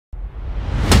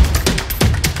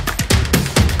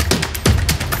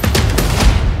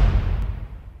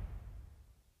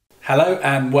Hello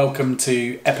and welcome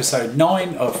to episode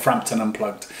 9 of Frampton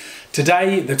Unplugged.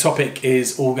 Today the topic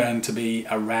is all going to be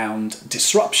around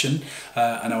disruption.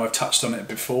 I know I've touched on it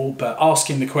before, but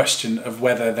asking the question of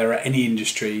whether there are any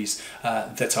industries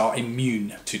that are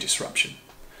immune to disruption.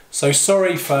 So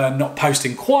sorry for not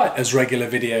posting quite as regular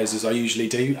videos as I usually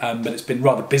do, but it's been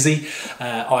rather busy.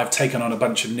 I've taken on a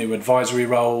bunch of new advisory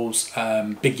roles,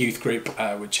 Big Youth Group,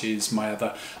 which is my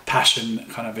other passion,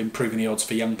 kind of improving the odds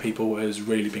for young people, has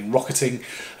really been rocketing,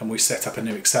 and we set up a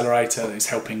new accelerator that is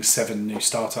helping 7 new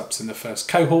startups in the first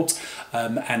cohort.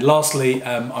 And lastly,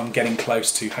 I'm getting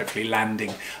close to hopefully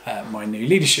landing my new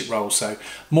leadership role, so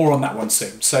more on that one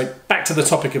soon. So back to the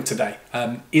topic of today.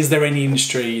 Is there any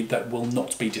industry that will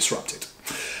not be disrupted?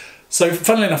 So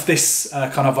funnily enough, this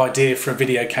kind of idea for a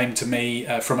video came to me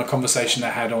from a conversation I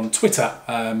had on Twitter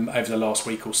over the last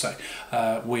week or so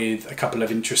with a couple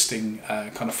of interesting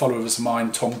kind of followers of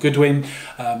mine, Tom Goodwin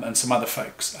and some other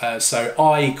folks. So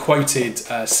I quoted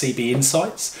CBS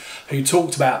Insights, who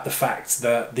talked about the fact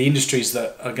that the industries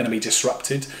that are going to be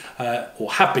disrupted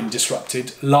or have been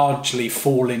disrupted largely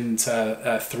fall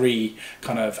into 3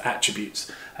 kind of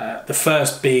attributes. The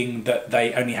first being that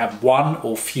they only have one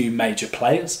or few major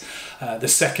players. The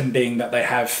second being that they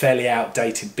have fairly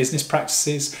outdated business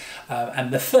practices.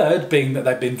 And the third being that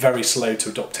they've been very slow to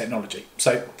adopt technology.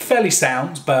 So fairly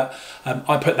sound, but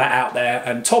I put that out there,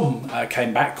 and Tom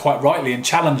came back quite rightly and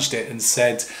challenged it and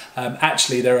said,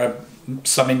 actually there are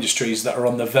some industries that are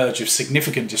on the verge of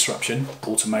significant disruption,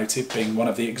 automotive being one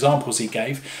of the examples he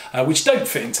gave, which don't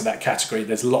fit into that category.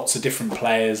 There's lots of different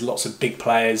players, lots of big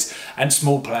players and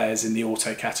small players in the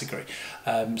auto category.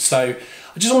 So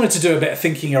I just wanted to do a bit of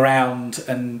thinking around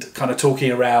and kind of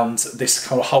talking around this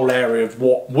kind of whole area of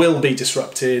what will be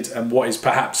disrupted and what is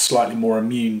perhaps slightly more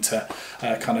immune to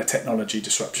kind of technology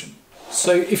disruption.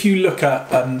 So if you look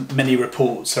at many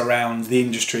reports around the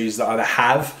industries that either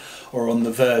have or on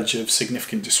the verge of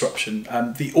significant disruption,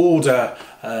 the order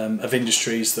of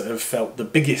industries that have felt the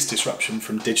biggest disruption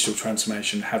from digital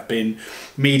transformation have been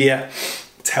media,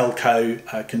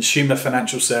 telco, consumer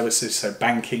financial services, so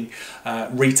banking,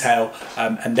 retail,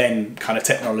 and then kind of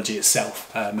technology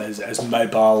itself, as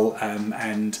mobile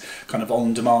and kind of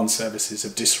on-demand services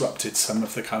have disrupted some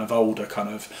of the kind of older kind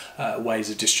of ways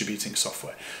of distributing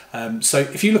software. So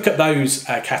if you look at those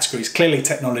categories, clearly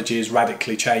technology has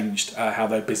radically changed how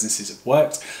those businesses have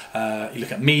worked. You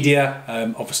look at media,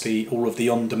 obviously all of the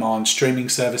on-demand streaming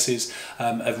services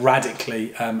have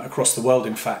radically, across the world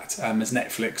in fact, as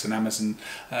Netflix and Amazon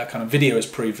kind of video has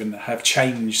proven, have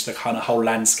changed the kind of whole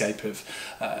landscape of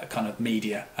kind of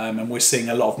media, and we're seeing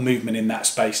a lot of movement in that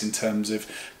space in terms of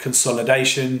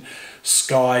consolidation.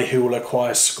 Sky, who will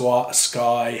acquire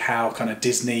Sky, how kind of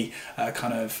Disney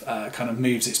kind of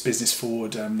moves its business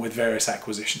forward with various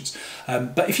acquisitions.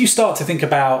 But if you start to think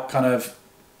about kind of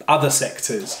other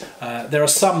sectors, there are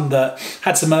some that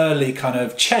had some early kind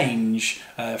of change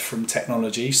from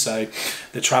technology. So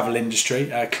the travel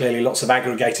industry, clearly lots of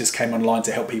aggregators came online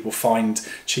to help people find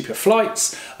cheaper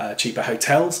flights, cheaper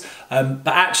hotels, but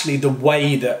actually the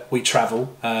way that we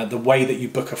travel, the way that you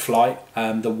book a flight,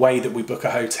 the way that we book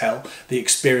a hotel, the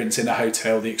experience in a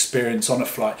hotel, the experience on a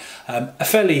flight, are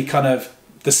fairly kind of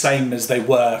the same as they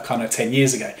were kind of 10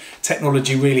 years ago.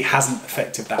 Technology really hasn't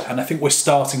affected that, and I think we're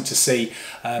starting to see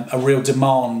a real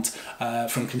demand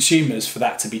from consumers for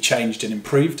that to be changed and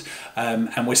improved,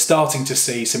 and we're starting to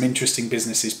see some interesting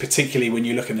businesses, particularly when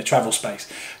you look in the travel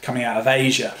space, coming out of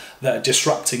Asia that are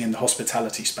disrupting in the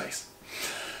hospitality space.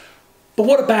 But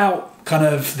what about kind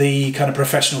of the kind of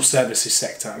professional services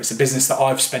sector? It's a business that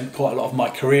I've spent quite a lot of my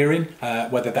career in,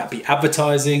 whether that be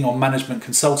advertising or management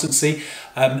consultancy,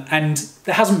 and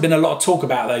there hasn't been a lot of talk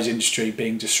about those industries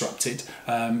being disrupted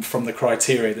from the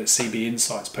criteria that CBS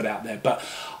Insights put out there. But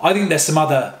I think there's some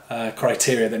other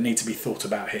criteria that need to be thought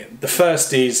about here. The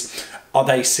first is, are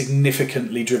they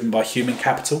significantly driven by human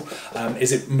capital?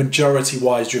 Is it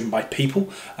majority-wise driven by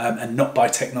people and not by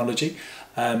technology?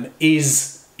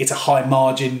 It's a high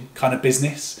margin kind of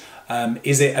business?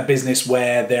 Is it a business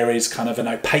where there is kind of an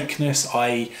opaqueness,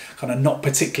 i.e. kind of not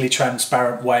particularly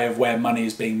transparent way of where money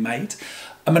is being made?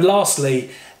 And then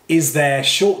lastly, is there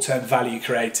short-term value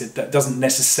created that doesn't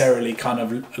necessarily kind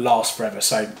of last forever?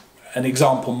 So an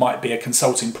example might be a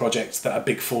consulting project that a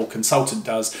Big Four consultant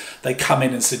does. They come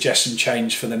in and suggest some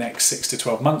change for the next 6 to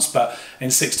 12 months, but in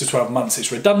 6 to 12 months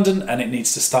it's redundant and it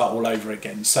needs to start all over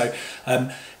again. So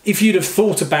If you'd have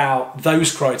thought about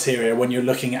those criteria when you're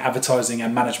looking at advertising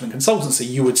and management consultancy,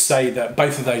 you would say that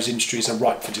both of those industries are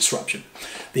ripe for disruption.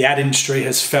 The ad industry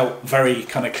has felt very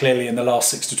kind of clearly in the last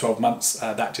 6 to 12 months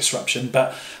that disruption,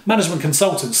 but management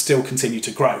consultants still continue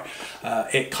to grow.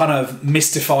 It kind of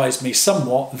mystifies me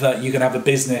somewhat that you can have a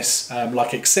business like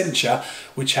Accenture,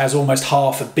 which has almost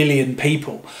 500 million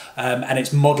people, and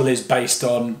its model is based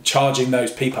on charging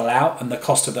those people out and the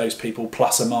cost of those people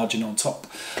plus a margin on top.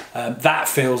 That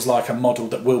feels like a model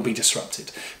that will be disrupted.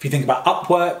 If you think about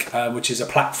Upwork, which is a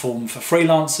platform for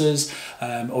freelancers,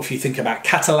 or if you think about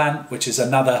Catalan, which is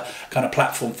another kind of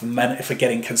platform for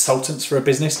getting consultants for a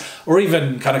business, or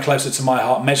even kind of closer to my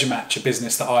heart, MeasureMatch, a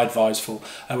business that I advise for,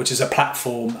 which is a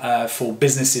platform for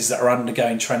businesses that are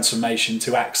undergoing transformation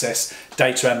to access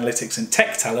data analytics and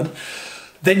tech talent,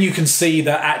 then you can see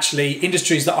that actually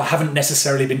industries that haven't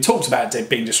necessarily been talked about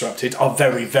being disrupted are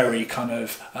very, very kind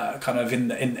of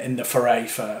in the foray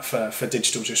for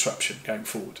digital disruption going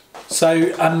forward.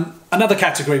 So another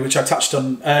category which I touched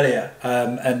on earlier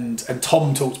and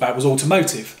Tom talked about was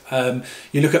automotive.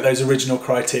 You look at those original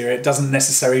criteria, it doesn't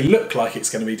necessarily look like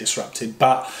it's going to be disrupted,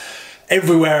 but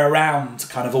everywhere around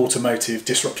kind of automotive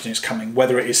disruption is coming,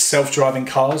 whether it is self-driving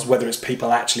cars, whether it's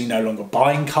people actually no longer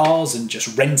buying cars and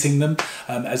just renting them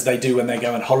as they do when they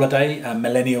go on holiday.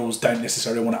 Millennials don't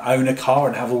necessarily want to own a car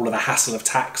and have all of the hassle of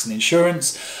tax and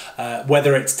insurance.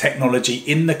 Whether it's technology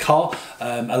in the car,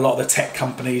 a lot of the tech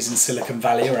companies in Silicon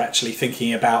Valley are actually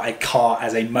thinking about a car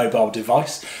as a mobile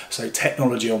device, so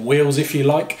technology on wheels if you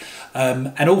like.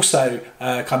 And also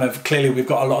kind of clearly we've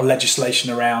got a lot of legislation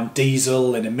around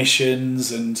diesel and emissions,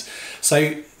 and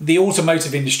so the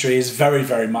automotive industry is very,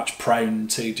 very much prone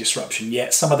to disruption,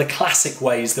 yet some of the classic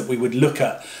ways that we would look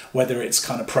at whether it's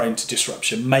kind of prone to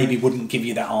disruption maybe wouldn't give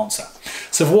you that answer.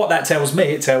 So for what that tells me,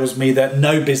 it tells me that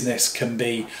no business can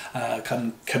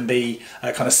kind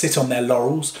of sit on their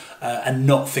laurels and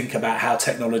not think about how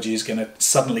technology is going to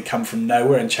suddenly come from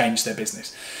nowhere and change their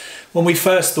business. When we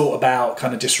first thought about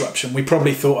kind of disruption, we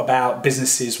probably thought about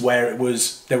businesses where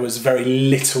there was very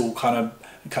little kind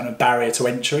of barrier to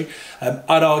entry.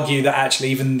 I'd argue that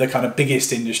actually even the kind of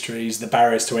biggest industries, the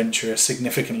barriers to entry are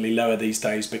significantly lower these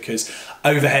days because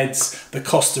overheads, the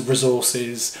cost of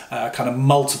resources, kind of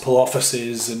multiple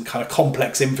offices and kind of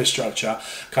complex infrastructure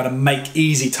kind of make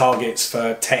easy targets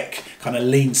for tech, kind of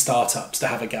lean startups to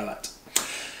have a go at.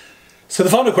 So the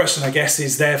final question, I guess,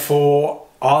 is therefore,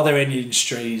 are there any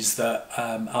industries that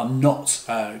are not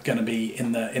going to be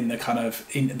in the kind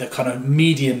of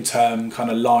medium term kind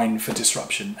of line for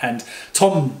disruption? And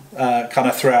Tom kind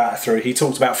of through. He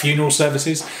talked about funeral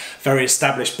services, very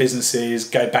established businesses,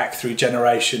 go back through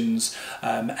generations,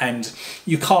 and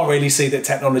you can't really see that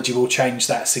technology will change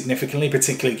that significantly,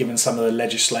 particularly given some of the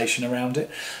legislation around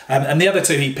it. And the other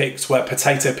two he picked were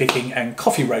potato picking and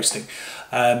coffee roasting.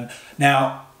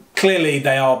 Now, clearly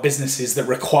they are businesses that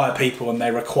require people and they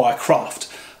require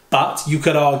craft, but you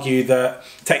could argue that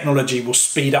technology will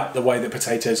speed up the way that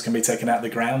potatoes can be taken out of the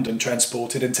ground and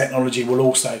transported, and technology will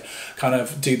also kind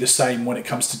of do the same when it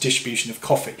comes to distribution of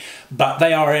coffee. But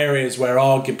they are areas where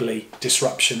arguably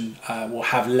disruption will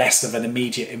have less of an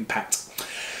immediate impact.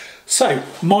 So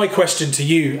my question to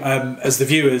you as the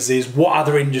viewers is, what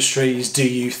other industries do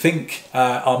you think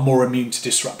are more immune to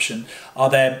disruption? Are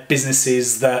there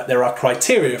businesses that there are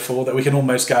criteria for that we can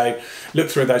almost go look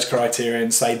through those criteria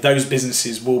and say those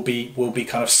businesses will be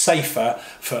kind of safer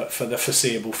for the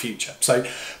foreseeable future? So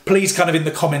please kind of in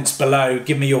the comments below,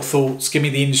 give me your thoughts, give me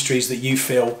the industries that you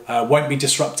feel won't be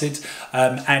disrupted.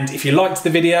 And if you liked the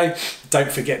video,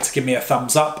 don't forget to give me a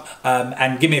thumbs up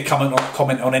and give me a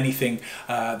comment on anything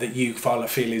that you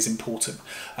feel is important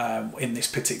in this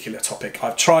particular topic.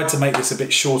 I've tried to make this a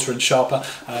bit shorter and sharper,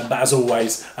 but as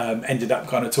always, ended up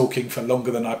kind of talking for longer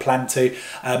than I planned to.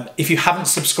 If you haven't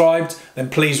subscribed, then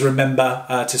please remember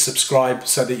to subscribe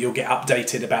so that you'll get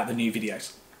updated about the new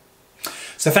videos.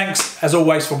 So thanks as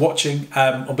always for watching.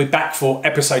 I'll be back for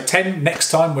episode 10 next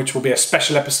time, which will be a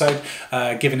special episode,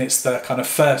 given it's the kind of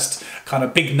first kind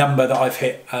of big number that I've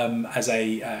hit as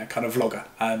a kind of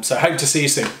vlogger. So hope to see you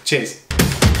soon. Cheers.